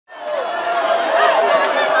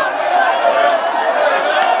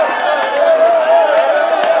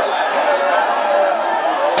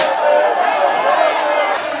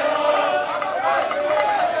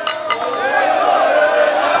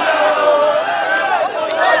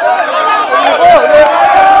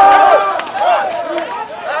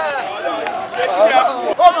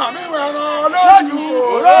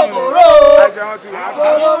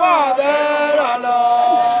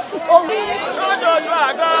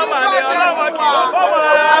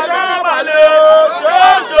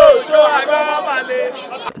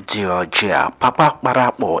Georgia, Papa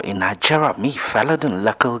Barabo in Nigeria, me Faladun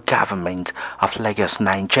local government of Lagos,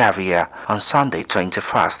 Nigeria, on Sunday,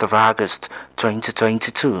 21st of August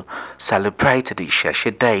 2022, celebrated the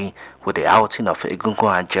Sheshe Day with the outing of Ajegunle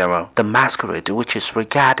Ajero. The masquerade, which is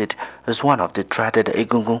regarded as one of the dreaded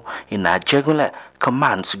Ajegunle in Ajegunle,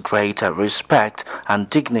 commands greater respect and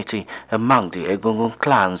dignity among the Ajegunle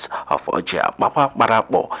clans of Ojia Papa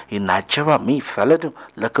Barabo in Nigeria, me Faladun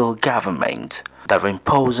local government. The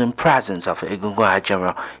imposing presence of Ajegunle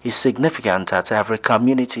Ajero is significant at every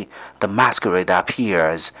community the masquerade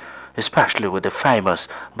appears, especially with the famous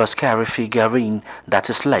Masquerade figurine that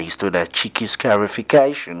is laced with a cheeky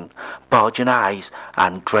scarification, bulging eyes,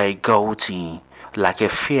 and grey goatee. Like a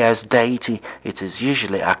fierce deity, it is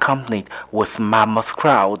usually accompanied with mammoth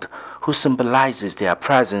crowd, who symbolizes their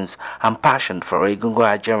presence and passion for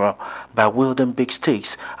Ajegunle Ajero by wielding big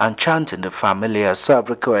sticks and chanting the familiar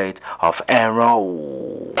sobriquet of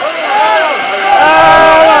Ero.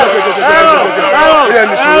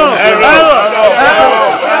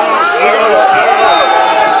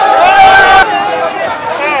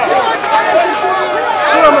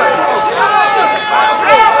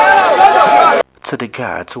 To the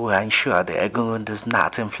guards who ensure the Ajegunle does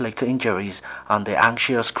not inflict injuries on the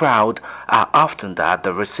anxious crowd are often at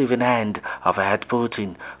the receiving end of a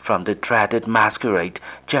head-butting from the dreaded masquerade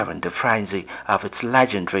during the frenzy of its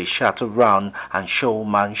legendary shuttle run and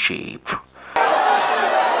showmanship.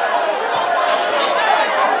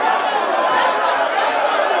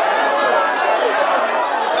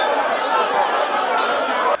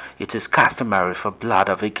 It is customary for blood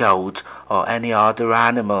of a goat or any other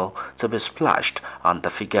animal to be splashed on the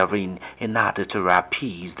figurine in order to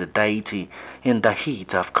appease the deity in the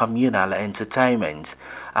heat of communal entertainment,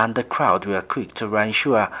 and the crowd were quick to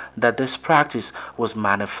ensure that this practice was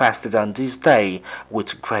manifested on this day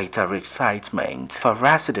with greater excitement. For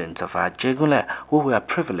residents of Ajegunle who were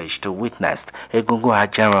privileged to witness Ajegunle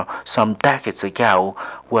Ajero some decades ago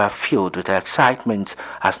were filled with excitement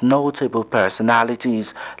as notable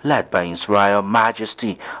personalities led by His Royal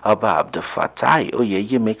Majesty Oba Abdul Fatai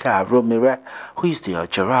Oyeyemeka Aromire, who is the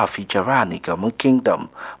Ojara of Ijarani Gamu Kingdom,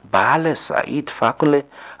 Baale Said Fakunle,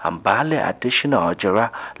 and Baale Additional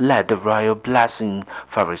Ojara led the royal blessing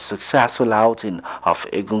for a successful outing of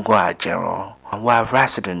Ajegunle Ajero. And while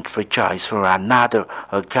residents rejoice for another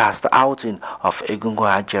august outing of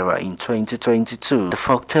Ajegunle Ajero in 2022, the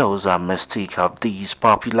folktales and mystique of this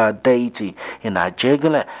popular deity in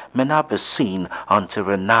Ajegunle may not be seen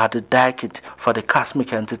until another decade for the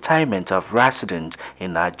cosmic entertainment of residents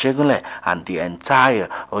in Ajegunle and the entire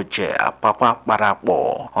Oje Papa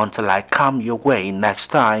Barabo. Until I come your way next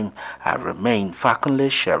time, I remain Fakunle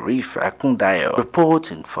Sharif Akundayo,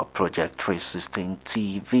 reporting for Project 316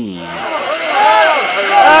 TV.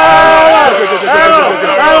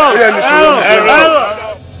 Hello.